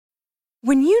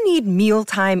When you need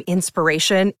mealtime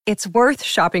inspiration, it's worth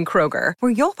shopping Kroger,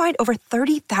 where you'll find over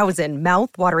 30,000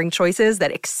 mouth-watering choices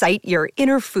that excite your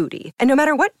inner foodie. And no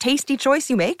matter what tasty choice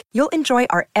you make, you'll enjoy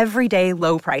our everyday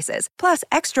low prices, plus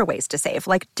extra ways to save,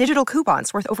 like digital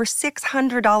coupons worth over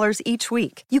 $600 each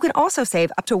week. You can also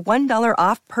save up to $1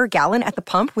 off per gallon at the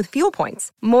pump with fuel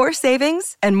points. More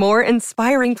savings and more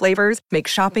inspiring flavors make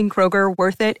shopping Kroger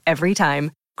worth it every time.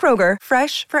 Kroger,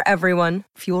 fresh for everyone.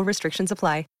 Fuel restrictions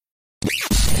apply.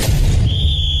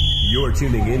 You're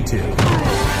tuning into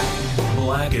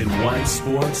Black and White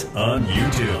Sports on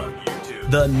YouTube.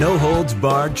 The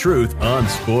no-holds-barred truth on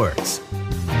sports.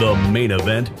 The main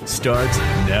event starts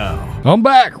now. I'm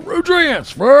back.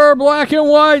 Rodriguez for Black and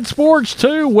White Sports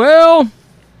 2. Well,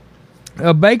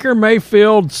 a Baker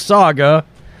Mayfield saga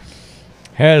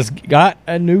has got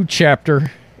a new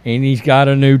chapter, and he's got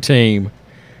a new team.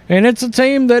 And it's a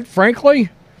team that, frankly,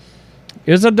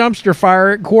 is a dumpster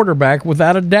fire at quarterback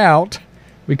without a doubt,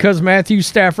 because Matthew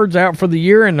Stafford's out for the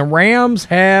year and the Rams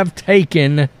have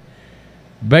taken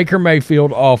Baker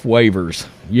Mayfield off waivers.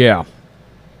 Yeah.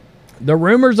 The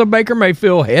rumors of Baker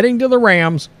Mayfield heading to the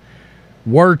Rams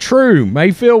were true.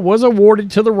 Mayfield was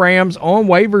awarded to the Rams on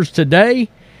waivers today.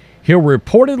 He'll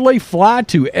reportedly fly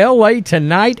to L.A.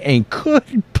 tonight and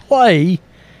could play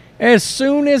as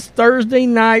soon as Thursday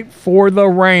night for the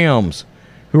Rams,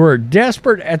 who are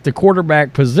desperate at the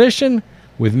quarterback position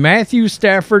with Matthew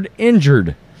Stafford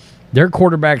injured. Their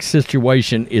quarterback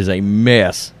situation is a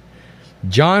mess.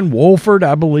 John Wolford,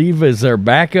 I believe, is their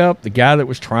backup, the guy that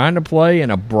was trying to play,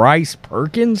 and a Bryce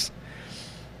Perkins.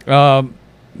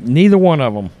 Neither one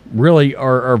of them really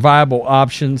are viable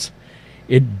options.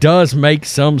 It does make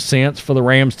some sense for the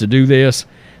Rams to do this.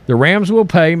 The Rams will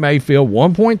pay Mayfield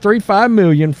 $1.35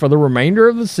 million for the remainder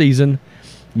of the season.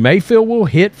 Mayfield will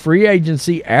hit free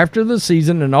agency after the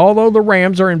season, and although the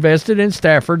Rams are invested in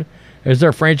Stafford as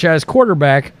their franchise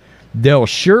quarterback, they'll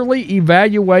surely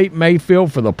evaluate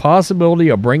Mayfield for the possibility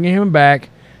of bringing him back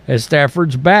as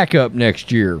Stafford's backup next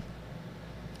year.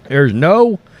 There's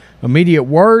no immediate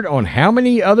word on how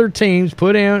many other teams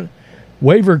put in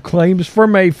waiver claims for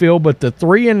Mayfield, but the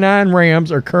 3-9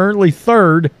 Rams are currently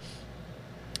third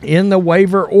in the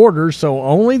waiver order, so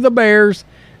only the Bears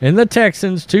and the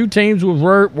Texans, two teams with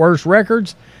worse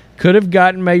records, could have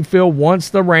gotten Mayfield once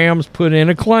the Rams put in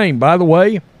a claim. By the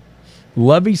way,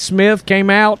 Lovie Smith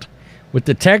came out with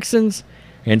the Texans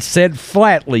and said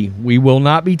flatly, we will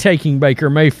not be taking Baker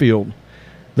Mayfield.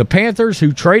 The Panthers,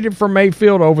 who traded for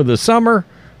Mayfield over the summer,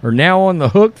 are now on the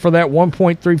hook for that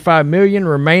 $1.35 million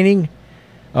remaining,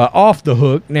 off the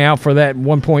hook now for that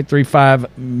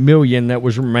 $1.35 million that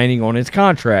was remaining on his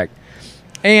contract.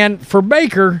 And for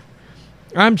Baker,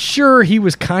 I'm sure he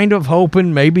was kind of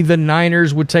hoping maybe the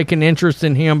Niners would take an interest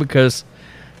in him because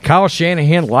Kyle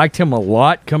Shanahan liked him a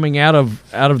lot coming out of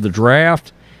the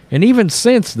draft. And even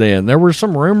since then, there were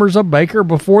some rumors of Baker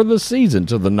before the season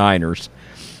to the Niners.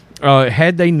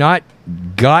 Had they not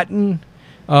gotten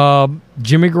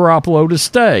Jimmy Garoppolo to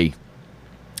stay,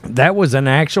 that was an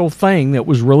actual thing that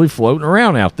was really floating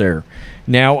around out there.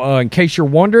 Now, in case you're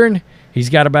wondering, he's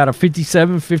got about a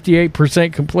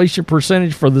 58% completion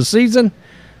percentage for the season,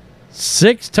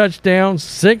 6 touchdowns,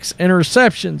 6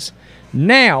 interceptions.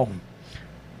 Now,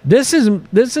 this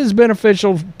is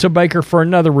beneficial to Baker for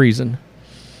another reason.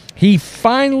 He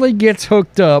finally gets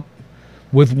hooked up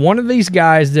with one of these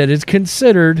guys that is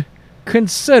considered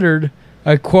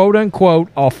a quote-unquote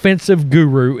offensive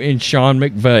guru in Sean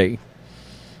McVay.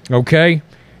 Okay?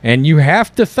 And you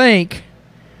have to think,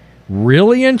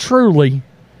 really and truly,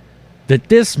 that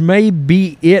this may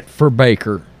be it for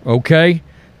Baker. Okay?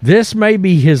 This may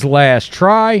be his last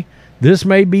try. This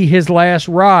may be his last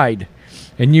ride.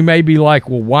 And you may be like,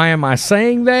 well, why am I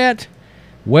saying that?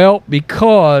 Well,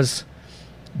 because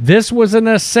this was an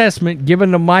assessment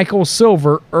given to Michael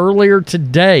Silver earlier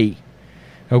today.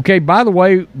 Okay, by the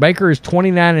way, Baker is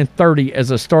 29-30 as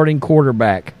a starting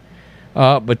quarterback.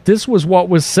 But this was what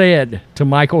was said to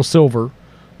Michael Silver,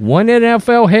 one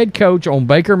NFL head coach, on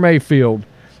Baker Mayfield.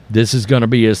 This is going to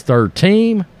be his third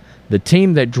team. The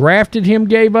team that drafted him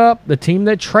gave up. The team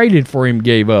that traded for him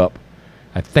gave up.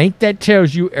 I think that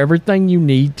tells you everything you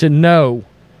need to know.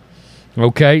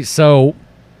 Okay, so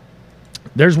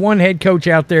there's one head coach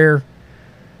out there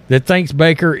that thinks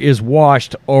Baker is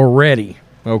washed already.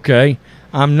 Okay,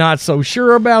 I'm not so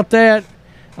sure about that.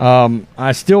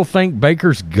 I still think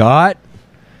Baker's got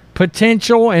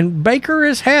potential, and Baker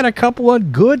has had a couple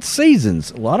of good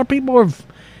seasons. A lot of people are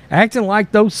acting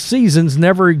like those seasons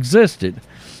never existed.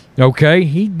 Okay,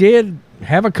 he did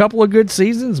have a couple of good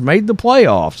seasons, made the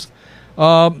playoffs.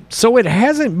 So it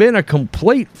hasn't been a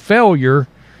complete failure.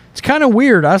 It's kind of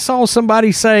weird. I saw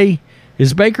somebody say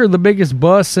Is Baker the biggest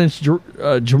bust since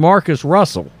Jamarcus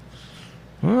Russell?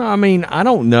 Well, I mean, I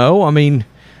don't know. I mean,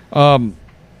 boy,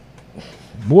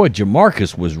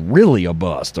 Jamarcus was really a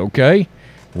bust, okay?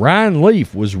 Ryan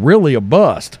Leaf was really a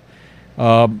bust.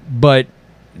 But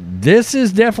this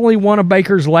is definitely one of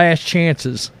Baker's last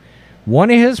chances.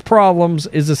 One of his problems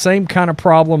is the same kind of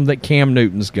problem that Cam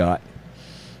Newton's got.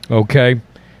 Okay?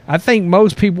 I think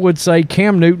most people would say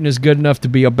Cam Newton is good enough to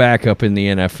be a backup in the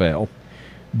NFL.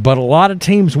 But a lot of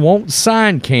teams won't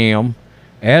sign Cam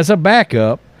as a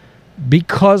backup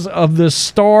because of the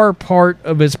star part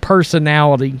of his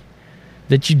personality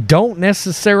that you don't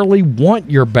necessarily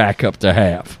want your backup to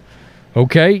have.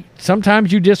 Okay?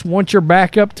 Sometimes you just want your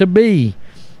backup to be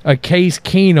a Case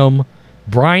Keenum,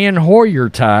 Brian Hoyer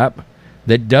type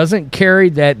that doesn't carry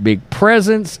that big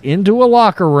presence into a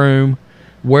locker room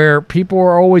where people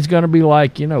are always going to be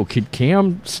like, could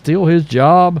Cam steal his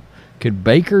job? Could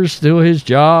Baker steal his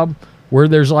job? Where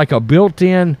there's like a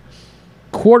built-in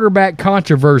quarterback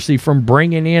controversy from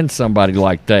bringing in somebody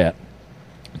like that.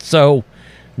 So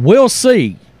we'll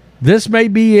see. This may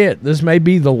be it. This may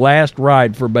be the last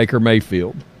ride for Baker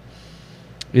Mayfield.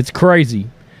 It's crazy.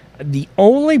 The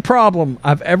only problem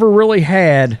I've ever really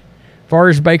had as far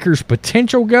as Baker's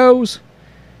potential goes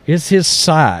is his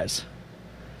size.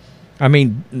 I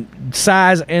mean,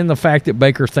 size and the fact that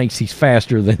Baker thinks he's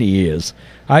faster than he is.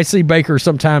 I see Baker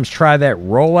sometimes try that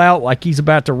rollout like he's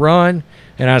about to run,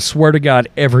 and I swear to God,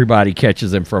 everybody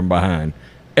catches him from behind.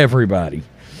 Everybody.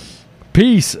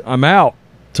 Peace. I'm out.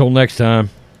 Till next time.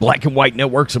 Black and White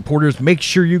Network supporters, make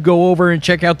sure you go over and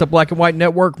check out the Black and White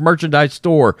Network merchandise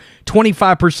store.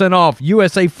 25% off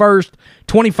USA First.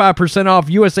 25% off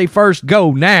USA First.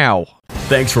 Go now.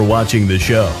 Thanks for watching the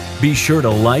show. Be sure to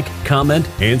like, comment,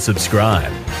 and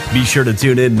subscribe. Be sure to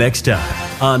tune in next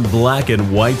time on Black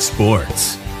and White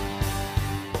Sports.